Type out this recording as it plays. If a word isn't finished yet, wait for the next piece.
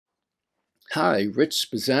Hi, Rich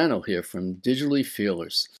Spezzano here from Digitally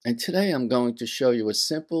Fearless, and today I'm going to show you a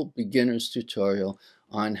simple beginner's tutorial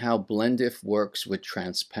on how BlendIf works with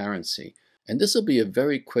transparency. And this will be a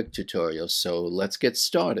very quick tutorial, so let's get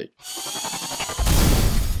started.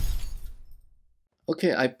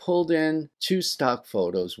 Okay, I pulled in two stock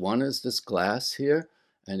photos. One is this glass here,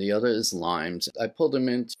 and the other is limes. I pulled them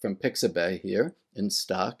in from Pixabay here in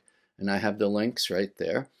stock, and I have the links right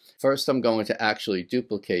there. First, I'm going to actually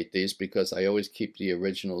duplicate these because I always keep the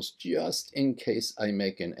originals just in case I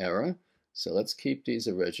make an error. So let's keep these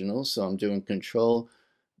originals. So I'm doing Control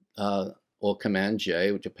or Command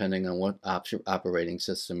J, depending on what operating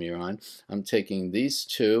system you're on. I'm taking these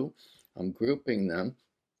two, I'm grouping them,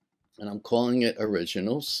 and I'm calling it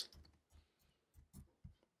originals.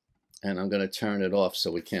 And I'm going to turn it off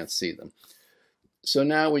so we can't see them. So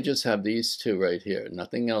now we just have these two right here.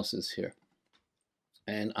 Nothing else is here.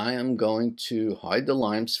 And I am going to hide the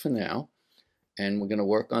limes for now, and we're going to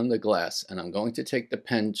work on the glass. And I'm going to take the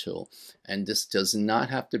pen tool, and this does not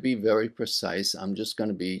have to be very precise. I'm just going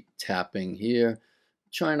to be tapping here,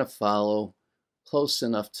 trying to follow close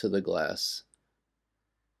enough to the glass,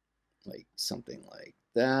 like something like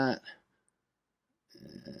that.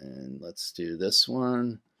 And let's do this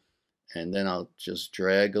one, and then I'll just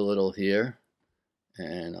drag a little here,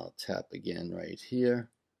 and I'll tap again right here.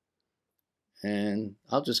 And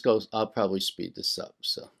I'll probably speed this up.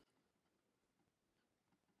 So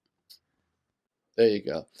there you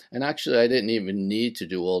go. And actually, I didn't even need to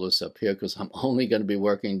do all this up here because I'm only going to be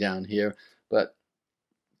working down here, but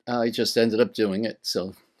I just ended up doing it.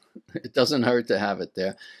 So it doesn't hurt to have it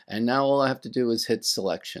there. And now all I have to do is hit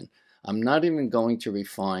selection. I'm not even going to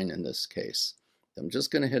refine in this case. I'm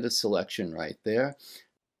just going to hit a selection right there.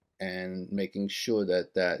 And making sure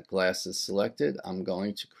that that glass is selected, I'm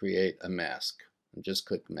going to create a mask. And just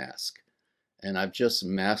click mask. And I've just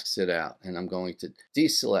masked it out, and I'm going to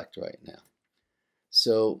deselect right now.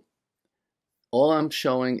 So all I'm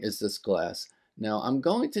showing is this glass. Now I'm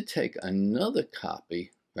going to take another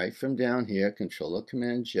copy right from down here, Control or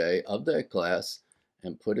Command J, of that glass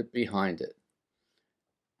and put it behind it.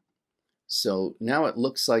 So now it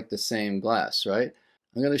looks like the same glass, right?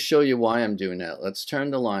 I'm going to show you why I'm doing that. Let's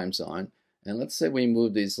turn the limes on, and let's say we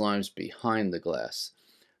move these limes behind the glass.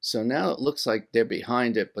 So now it looks like they're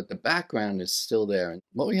behind it, but the background is still there. And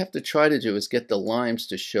what we have to try to do is get the limes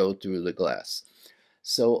to show through the glass.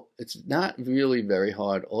 So it's not really very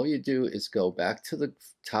hard. All you do is go back to the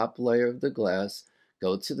top layer of the glass,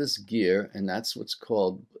 go to this gear, and that's what's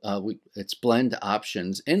called, it's blend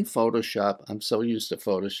options in Photoshop. I'm so used to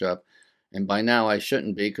Photoshop. And by now I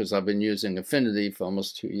shouldn't be because I've been using Affinity for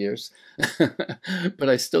almost 2 years. But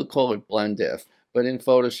I still call it BlendIf. But in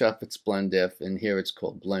Photoshop it's BlendIf, and here it's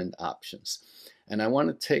called Blend Options. And I want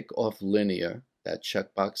to take off Linear, that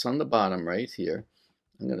checkbox on the bottom right here.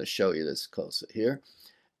 I'm going to show you this closer here.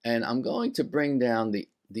 And I'm going to bring down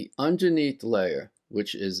the underneath layer,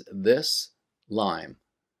 which is this lime.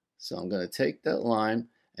 So I'm going to take that lime,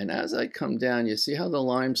 and as I come down, you see how the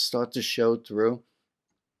limes start to show through?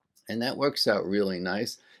 And that works out really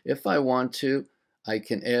nice. If I want to, I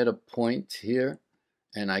can add a point here,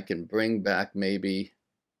 and I can bring back, maybe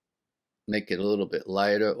make it a little bit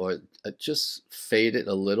lighter, or just fade it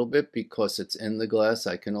a little bit because it's in the glass.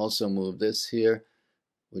 I can also move this here,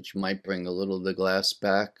 which might bring a little of the glass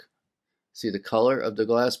back. See the color of the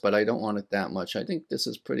glass, but I don't want it that much. I think this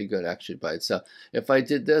is pretty good actually by itself. If I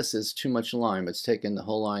did this, it's too much lime. It's taking the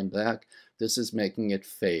whole lime back. This is making it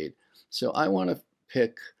fade. So I want to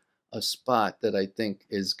pick a spot that I think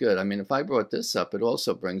is good. I mean, if I brought this up, it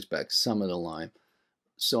also brings back some of the lime.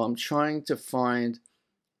 So I'm trying to find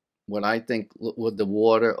what I think with the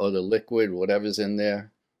water or the liquid, whatever's in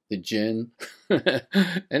there, the gin,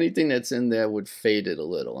 anything that's in there would fade it a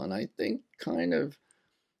little. And I think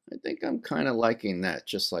I'm kind of liking that,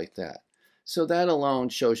 just like that. So that alone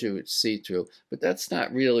shows you it's see-through, but that's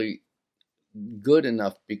not really good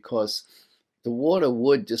enough because the water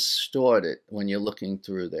would distort it when you're looking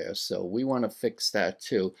through there. So we want to fix that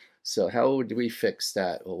too. So how would we fix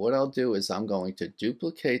that? Well, what I'll do is I'm going to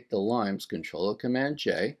duplicate the limes, Control or Command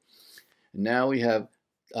J. Now we have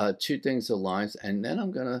two things of limes, and then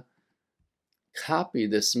I'm going to copy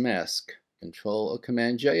this mask, Control or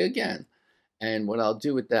Command J again. And what I'll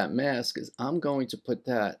do with that mask is I'm going to put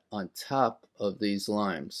that on top of these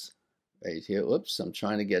limes right here. Whoops, I'm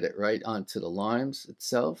trying to get it right onto the limes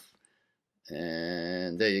itself.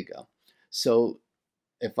 And there you go. So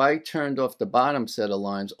if I turned off the bottom set of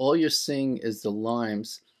limes, all you're seeing is the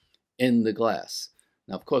limes in the glass.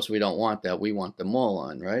 Now, of course, we don't want that. We want them all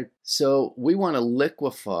on, right? So we want to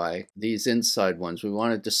liquify these inside ones. We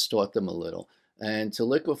want to distort them a little. And to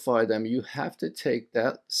liquefy them, you have to take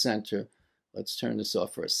that center. Let's turn this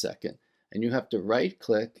off for a second. And you have to right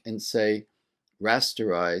click and say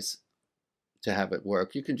rasterize to have it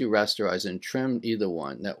work. You can do rasterize and trim, either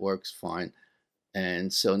one. That works fine.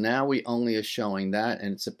 And so now we only are showing that,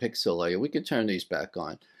 and it's a pixel layer. We can turn these back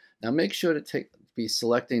on. Now make sure to be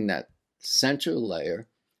selecting that center layer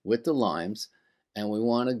with the limes, and we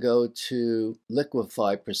want to go to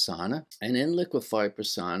liquify persona. And in liquify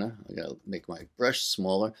persona, I gotta make my brush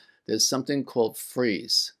smaller. There's something called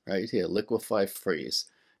freeze right here, liquify freeze.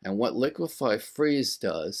 And what liquify freeze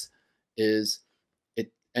does is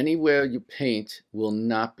anywhere you paint will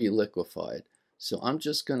not be liquefied. So I'm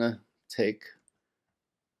just gonna take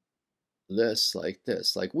this like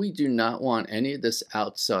this. Like, we do not want any of this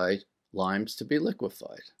outside limes to be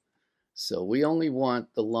liquefied. So we only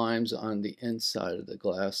want the limes on the inside of the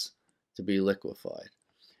glass to be liquefied.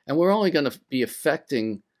 And we're only going to be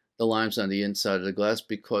affecting the limes on the inside of the glass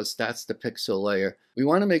because that's the pixel layer. We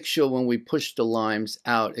want to make sure when we push the limes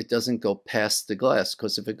out, it doesn't go past the glass,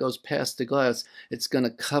 because if it goes past the glass, it's going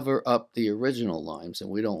to cover up the original limes, and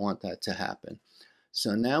we don't want that to happen.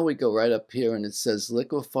 So now we go right up here and it says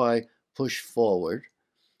liquify push forward,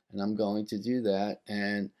 and I'm going to do that.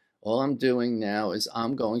 And all I'm doing now is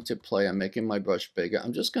I'm going to play. I'm making my brush bigger.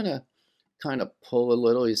 I'm just going to kind of pull a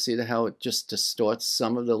little. You see how it just distorts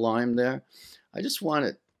some of the lime there? I just want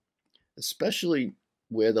it, especially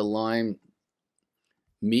where the lime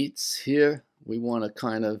meets here, we want to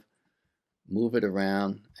kind of move it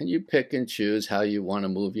around. And you pick and choose how you want to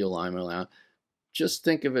move your lime around. Just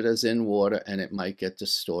think of it as in water, and it might get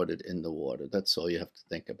distorted in the water. That's all you have to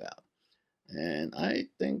think about. And I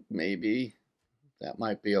think maybe that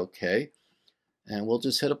might be okay. And we'll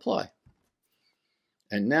just hit apply.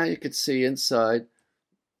 And now you can see inside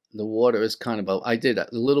the water is kind of, I did a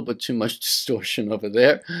little bit too much distortion over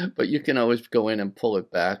there, but you can always go in and pull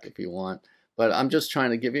it back if you want. But I'm just trying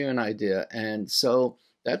to give you an idea. And so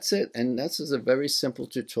that's it. And this is a very simple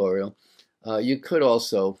tutorial. You could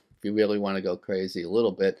also, if you really want to go crazy a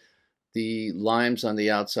little bit, the limes on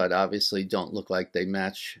the outside obviously don't look like they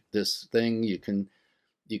match this thing. You can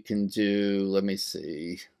do, let me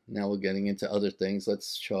see, now we're getting into other things.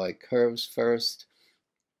 Let's try curves first.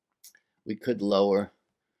 We could lower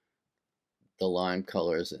the lime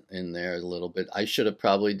colors in there a little bit. I should have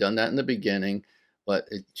probably done that in the beginning, but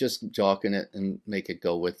just darken it and make it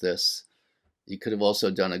go with this. You could have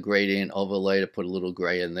also done a gradient overlay to put a little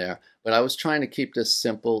gray in there, but I was trying to keep this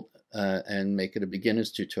simple and make it a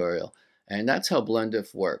beginner's tutorial. And that's how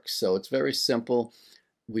BlendIff works. So it's very simple.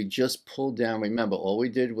 We just pulled down. Remember, all we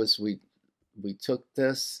did was we took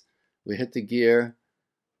this, we hit the gear.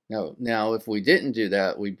 Now if we didn't do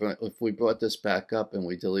that, if we brought this back up and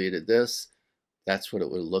we deleted this, that's what it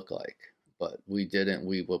would look like. But we didn't.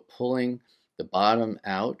 We were pulling the bottom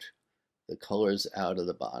out, the colors out of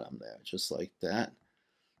the bottom there, just like that.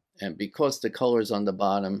 And because the colors on the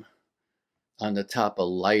bottom, on the top are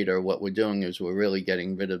lighter, what we're doing is we're really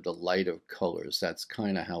getting rid of the lighter colors. That's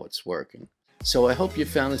kind of how it's working. So I hope you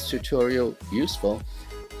found this tutorial useful.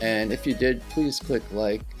 And if you did, please click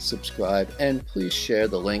like, subscribe, and please share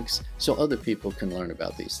the links so other people can learn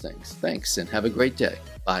about these things. Thanks, and have a great day.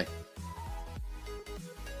 Bye.